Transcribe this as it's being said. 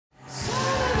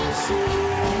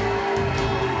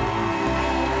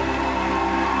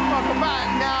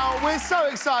We're so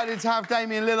excited to have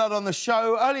Damian Lillard on the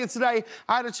show. Earlier today,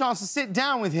 I had a chance to sit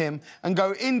down with him and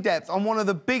go in-depth on one of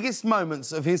the biggest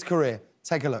moments of his career.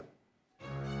 Take a look.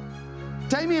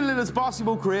 Damian Lillard's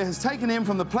basketball career has taken him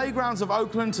from the playgrounds of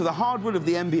Oakland to the hardwood of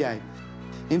the NBA.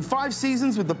 In 5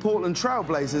 seasons with the Portland Trail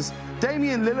Blazers,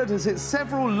 Damian Lillard has hit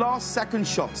several last-second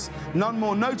shots, none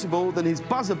more notable than his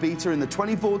buzzer beater in the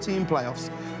 2014 playoffs,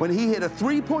 when he hit a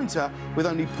three-pointer with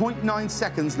only 0.9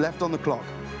 seconds left on the clock.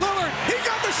 Lillard, he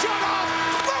got the shot off!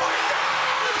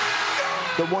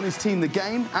 Lillard, That won his team the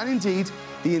game, and indeed,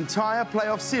 the entire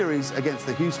playoff series against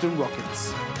the Houston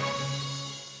Rockets.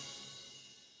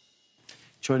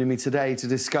 Joining me today to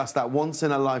discuss that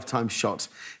once-in-a-lifetime shot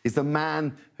is the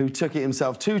man who took it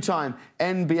himself, 2-time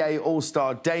NBA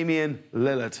All-Star Damian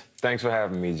Lillard. Thanks for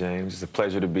having me, James. It's a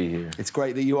pleasure to be here. It's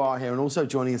great that you are here, and also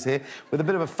joining us here with a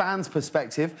bit of a fan's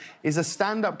perspective is a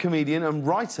stand-up comedian and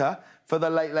writer for The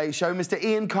Late Late Show, Mr.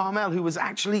 Ian Karmel, who was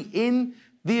actually in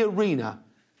the arena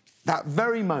that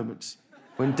very moment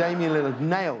when Damian Lillard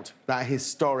nailed that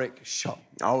historic shot.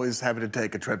 Always happy to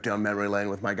take a trip down memory lane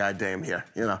with my guy Dame here,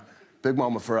 you know. Big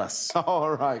moment for us.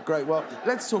 All right, great. Well,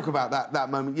 let's talk about that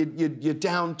moment. You're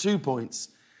down 2 points.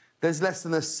 There's less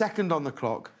than a second on the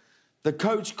clock. The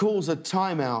coach calls a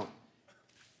timeout.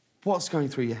 What's going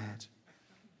through your head?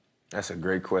 That's a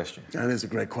great question. That is a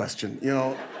great question. You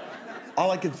know,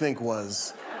 all I could think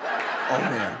was, oh,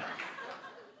 man,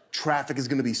 traffic is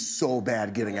going to be so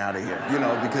bad getting out of here, you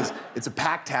know, because it's a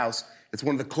packed house. It's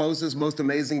one of the closest, most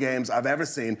amazing games I've ever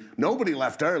seen. Nobody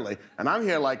left early, and I'm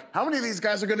here like, how many of these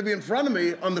guys are going to be in front of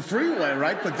me on the freeway,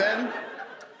 right? But then,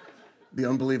 the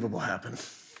unbelievable happened.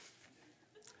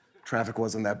 Traffic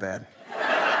wasn't that bad.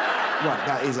 Right,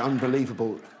 that is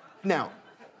unbelievable. Now,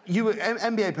 you were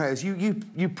NBA players,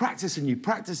 you practice and you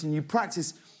practice and you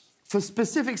practice for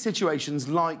specific situations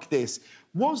like this.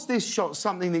 Was this shot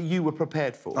something that you were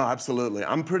prepared for? Oh, absolutely.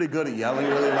 I'm pretty good at yelling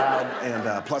really loud,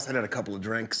 and plus I had a couple of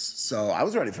drinks, so I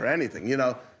was ready for anything, you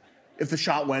know. If the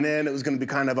shot went in, it was going to be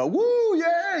kind of a woo,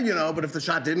 yeah, you know, but if the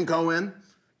shot didn't go in,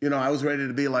 you know, I was ready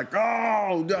to be like,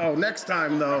 oh, no, next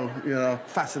time, though, you know.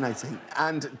 Fascinating.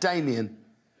 And Damian,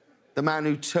 the man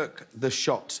who took the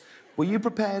shot, were you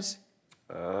prepared?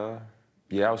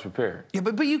 Yeah, I was prepared. Yeah,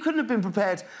 but you couldn't have been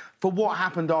prepared for what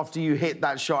happened after you hit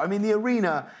that shot. I mean, the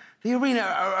arena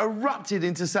erupted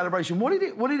into celebration. What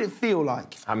did it feel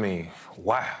like? I mean,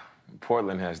 wow.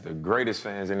 Portland has the greatest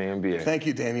fans in the NBA. Thank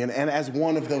you, Damian. And as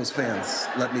one of those fans,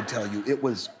 let me tell you, it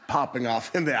was popping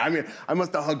off in there. I mean, I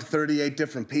must have hugged 38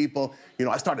 different people. You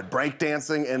know, I started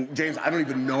breakdancing, and James, I don't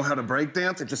even know how to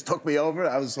breakdance. It just took me over.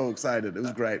 I was so excited. It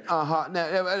was great.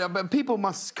 Now, but people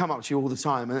must come up to you all the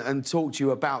time and talk to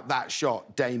you about that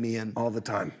shot, Damian. All the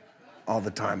time. All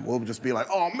the time. We'll just be like,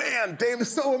 oh, man, Dame is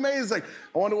so amazing.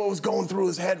 I wonder what was going through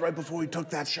his head right before he took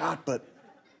that shot, but,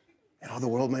 you know, the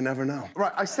world may never know.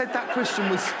 Right, I said that question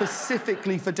was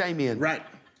specifically for Damian. Right.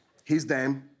 He's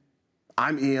Dame.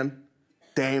 I'm Ian.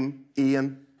 Dame,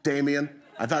 Ian, Damian.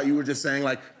 I thought you were just saying,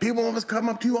 like, people always come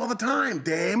up to you all the time,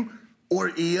 Dame or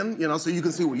Ian, you know, so you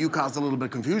can see what you caused a little bit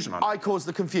of confusion on. I caused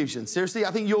the confusion. Seriously,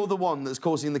 I think you're the one that's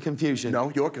causing the confusion.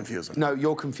 No, you're confusing. No,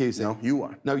 you're confusing. No, you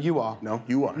are. No, you are. No,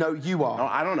 you are. No, you are. No,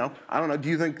 I don't know. I don't know. Do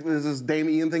you think this Dame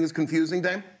Ian thing is confusing,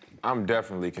 Dame? I'm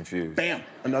definitely confused. Bam!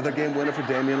 Another game winner for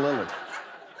Damian Lillard.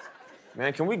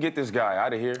 Man, can we get this guy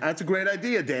out of here? That's a great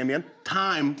idea, Damian.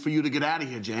 Time for you to get out of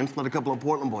here, James. Let a couple of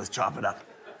Portland boys chop it up.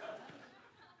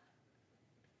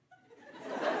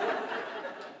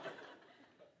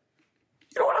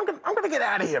 You know what? I'm gonna get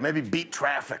out of here. Maybe beat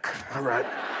traffic. All right.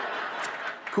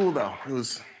 Cool, though. It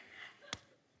was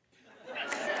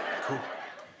cool.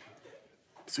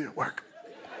 See you at work.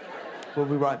 We'll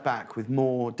be right back with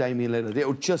more Damian Lillard.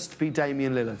 It'll just be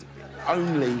Damian Lillard.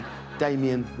 Only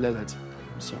Damian Lillard.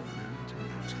 I'm sorry, man.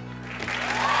 Big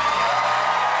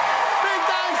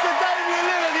thanks to Damian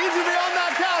Lillard. He's going to be on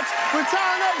that couch with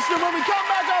Taron Egerton when we come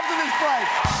back after this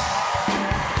break.